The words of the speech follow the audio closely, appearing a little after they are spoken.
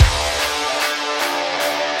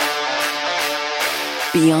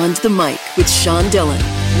Beyond the Mic with Sean Dillon.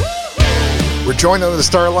 We're joined on the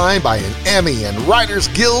star line by an Emmy and Writers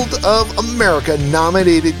Guild of America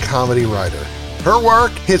nominated comedy writer. Her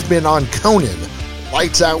work has been on Conan,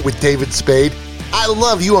 Lights Out with David Spade, I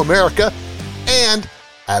Love You America, and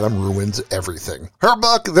Adam Ruins Everything. Her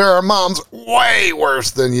book, There Are Moms Way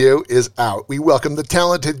Worse Than You, is out. We welcome the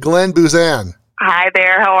talented Glenn Buzan. Hi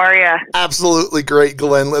there, how are you? Absolutely great,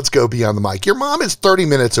 Glenn. Let's go beyond the mic. Your mom is 30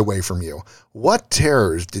 minutes away from you. What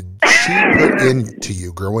terrors did she put into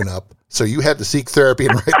you growing up so you had to seek therapy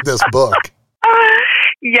and write this book?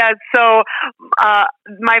 Yeah, so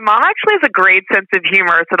my mom actually has a great sense of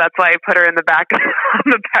humor, so that's why I put her in the back on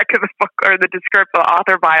the back of the book or the descriptive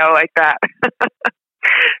author bio like that.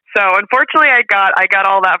 So unfortunately, I got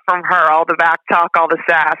all that from her. All the back talk, all the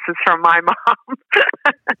sass is from my mom.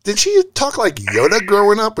 Did she talk like Yoda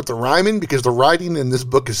growing up with the rhyming? Because the writing in this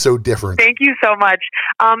book is so different. Thank you so much.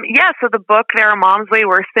 Yeah, so the book There Are Moms Way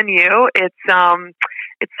Worse Than You. It's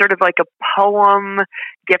sort of like a poem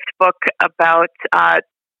gift book about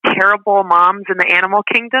terrible moms in the animal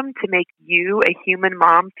kingdom to make you, a human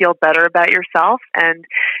mom, feel better about yourself. And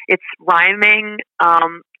it's rhyming.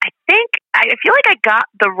 I feel like I got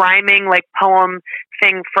the rhyming like poem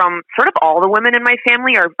thing from sort of all the women in my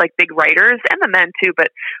family are like big writers, and the men too. But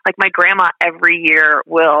like my grandma every year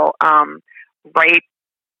will write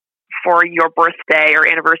for your birthday or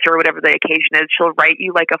anniversary or whatever the occasion is. She'll write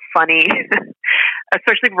you like a funny,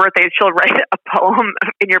 especially for birthdays, she'll write a poem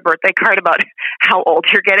in your birthday card about how old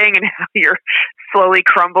you're getting and how you're slowly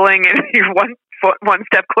crumbling and you're one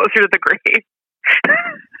step closer to the grave.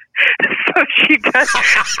 So she does.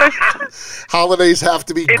 Holidays have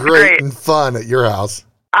to be great and fun at your house.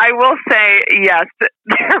 I will say, yes,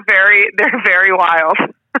 they're very wild.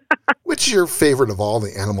 Which is your favorite of all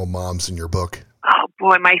the animal moms in your book? Oh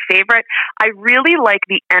boy, my favorite. I really like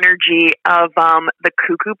the energy of the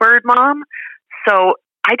cuckoo bird mom. So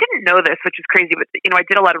I didn't know this, which is crazy, but I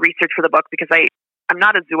did a lot of research for the book because I'm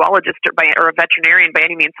not a zoologist or a veterinarian by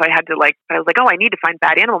any means. So I was like, I need to find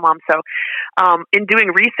bad animal moms. So in doing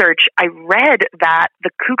research, I read that the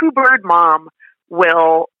cuckoo bird mom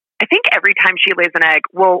will, I think every time she lays an egg,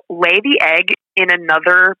 will lay the egg in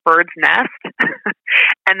another bird's nest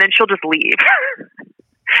and then she'll just leave.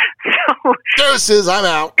 So deuces, I'm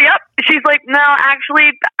out. Yep. She's like, no,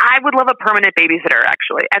 actually, I would love a permanent babysitter,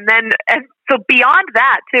 actually. And so beyond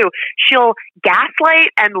that, too, she'll gaslight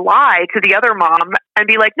and lie to the other mom and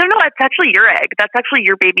be like, no, it's actually your egg. That's actually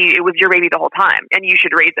your baby. It was your baby the whole time, and you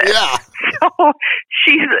should raise it. Yeah. So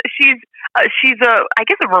she's I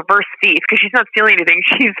guess a reverse thief because she's not stealing anything.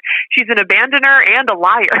 She's an abandoner and a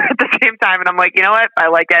liar at the same time. And I'm like, you know what? I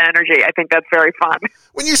like that energy. I think that's very fun.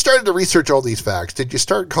 When you started to research all these facts, did you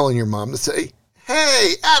start calling your mom to say,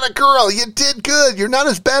 hey, atta girl, you did good. You're not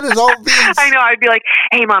as bad as all these. I know. I'd be like,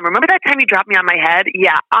 hey, Mom, remember that time you dropped me on my head?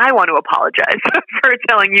 Yeah, I want to apologize for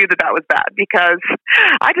telling you that was bad because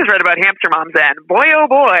I just read about hamster moms and boy, oh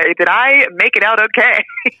boy, did I make it out okay.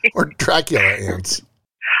 Or Dracula ants.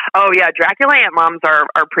 Oh, yeah. Dracula ant moms are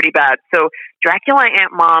pretty bad. So Dracula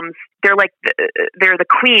ant moms, they're like they're the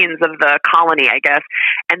queens of the colony, I guess.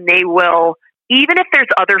 And they will, even if there's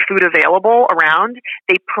other food available around,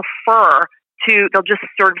 they prefer they'll just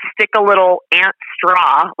sort of stick a little ant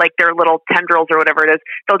straw, like their little tendrils or whatever it is.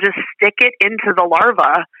 They'll just stick it into the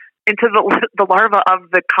larva, the larva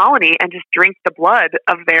of the colony and just drink the blood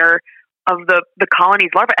of the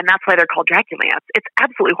colony's larva. And that's why they're called Dracula ants. It's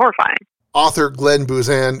absolutely horrifying. Author Glenn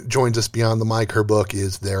Buzan joins us beyond the mic. Her book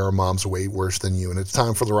is There Are Moms Way Worse Than You, and it's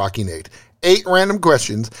time for the Rocky Nate. 8 random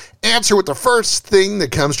questions. Answer with the first thing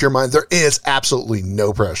that comes to your mind. There is absolutely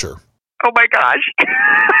no pressure. Oh, my gosh.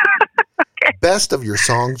 Okay. Best of your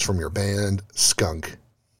songs from your band, Skunk.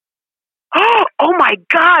 Oh, my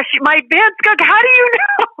gosh. My band, Skunk. How do you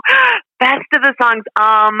know? Best of the songs.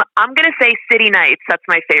 I'm going to say City Nights. That's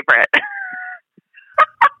my favorite.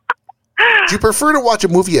 Do you prefer to watch a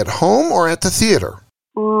movie at home or at the theater?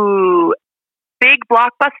 Ooh, big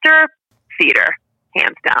blockbuster, theater,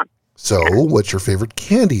 hands down. So, what's your favorite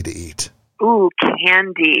candy to eat? Ooh,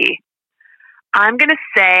 candy. I'm going to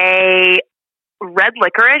say red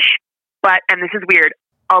licorice, and this is weird,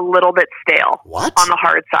 a little bit stale. What? On the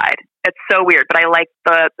hard side. It's so weird, but I like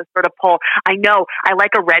the sort of pull. I know, I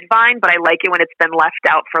like a red vine, but I like it when it's been left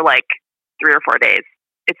out for like 3 or 4 days.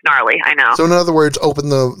 It's gnarly, I know. So in other words, open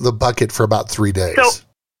the bucket for about 3 days.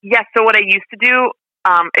 So what I used to do,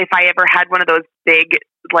 if I ever had one of those big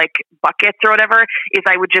like buckets or whatever, is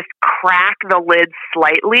I would just crack the lid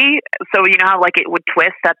slightly. So you know how like it would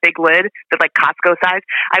twist, that big lid, that's like Costco size?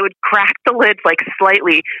 I would crack the lid like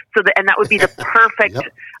slightly and that would be the perfect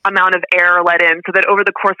yep. amount of air let in so that over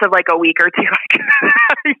the course of like a week or two,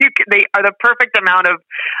 They are the perfect amount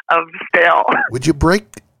of stale. Would you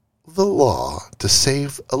break the law to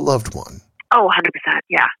save a loved one? Oh, 100%.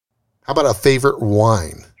 Yeah. How about a favorite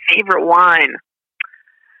wine? Favorite wine?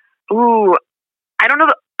 Ooh, I don't know.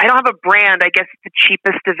 I don't have a brand. I guess it's the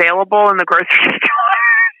cheapest available in the grocery store.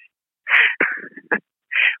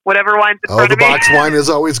 Whatever wine's in front of me. Oh, the box wine is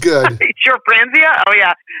always good. Sure, Franzia? Oh,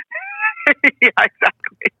 yeah. Yeah,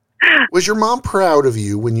 exactly. Was your mom proud of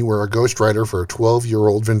you when you were a ghostwriter for a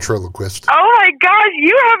 12-year-old ventriloquist? Oh, my gosh,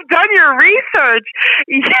 you have done your research.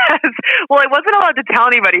 Yes. Well, I wasn't allowed to tell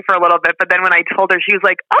anybody for a little bit, but then when I told her, she was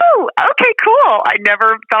like, oh, okay, cool. I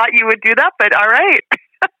never thought you would do that, but all right.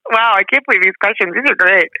 Wow, I can't believe these questions. These are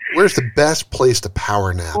great. Where's the best place to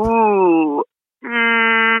power nap? Ooh,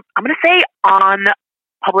 I'm going to say on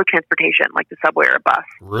public transportation, like the subway or a bus.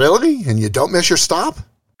 Really? And you don't miss your stop?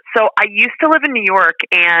 So I used to live in New York,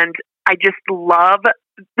 and I just love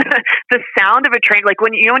the sound of a train. Like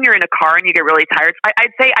when you're in a car and you get really tired.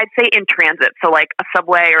 I'd say in transit. So like a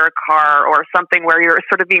subway or a car or something where you're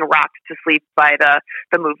sort of being rocked to sleep by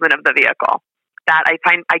the movement of the vehicle. That I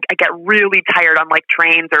find I get really tired on like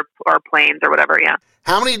trains or planes or whatever. Yeah.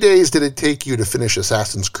 How many days did it take you to finish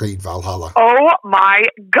Assassin's Creed Valhalla? Oh my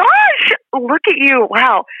gosh! Look at you!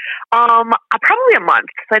 Wow. Probably a month.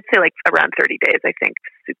 So I'd say like around 30 days. I think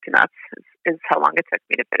soup to nuts is how long it took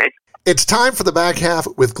me to finish. It's time for the back half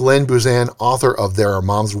with Glenn Buzan, author of There Are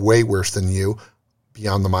Moms Way Worse Than You.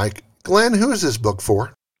 Beyond the Mic. Glenn, who is this book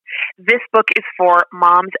for? This book is for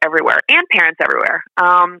moms everywhere and parents everywhere.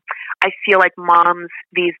 I feel like moms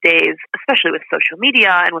these days, especially with social media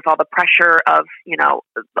and with all the pressure of,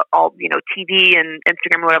 TV and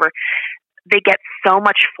Instagram or whatever, they get so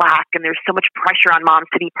much flack and there's so much pressure on moms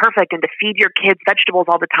to be perfect and to feed your kids vegetables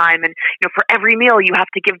all the time. And, for every meal you have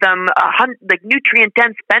to give them nutrient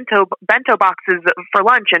dense bento boxes for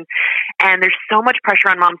lunch. And there's so much pressure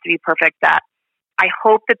on moms to be perfect that I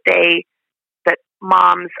hope that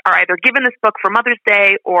moms are either given this book for Mother's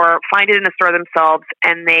Day or find it in a store themselves,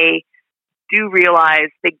 and they do realize,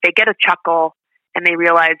 they get a chuckle, and they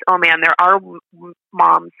realize, oh man, there are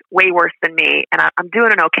moms way worse than me, and I'm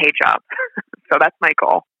doing an okay job. So that's my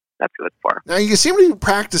goal. That's who it's for. Now, you seem to be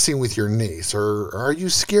practicing with your niece, or are you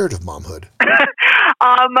scared of momhood? Am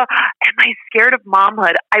I scared of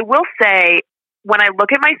momhood? I will say, when I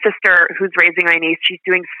look at my sister who's raising my niece, she's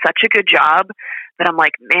doing such a good job that I'm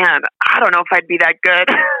like, man, I don't know if I'd be that good.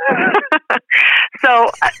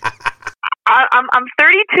 So I'm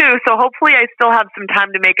 32, so hopefully I still have some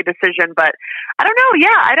time to make a decision. But I don't know.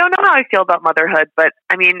 Yeah, I don't know how I feel about motherhood. But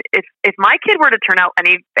I mean, if my kid were to turn out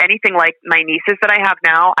anything like my nieces that I have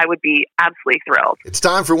now, I would be absolutely thrilled. It's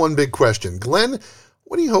time for one big question. Glenn,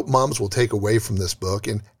 what do you hope moms will take away from this book?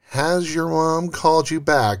 And has your mom called you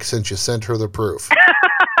back since you sent her the proof?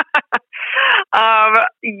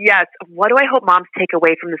 Yes. What do I hope moms take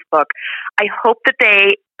away from this book? I hope that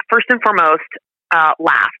they, first and foremost,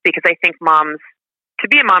 laugh, because I think to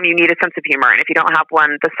be a mom, you need a sense of humor. And if you don't have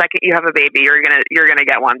one, the second you have a baby, you're gonna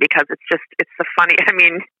get one, because it's the funny,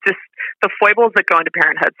 just the foibles that go into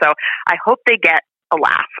parenthood. So I hope they get a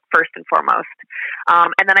laugh first and foremost.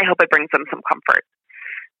 And then I hope it brings them some comfort,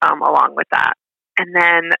 along with that. And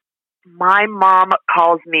then my mom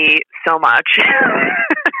calls me so much.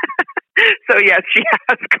 So yes, she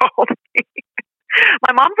has called me.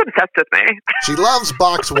 My mom's obsessed with me. She loves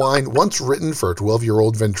box wine, once written for a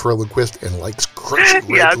 12-year-old ventriloquist, and likes crunchy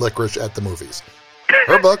red licorice at the movies.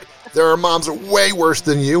 Her book, There Are Moms Way Worse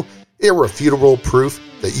Than You, Irrefutable Proof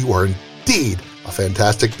That You Are Indeed a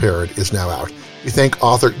Fantastic Parent, is now out. We thank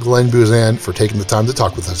author Glenn Buzan for taking the time to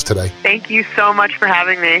talk with us today. Thank you so much for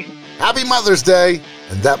having me. Happy Mother's Day!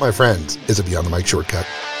 And that, my friends, is a Beyond the Mic shortcut.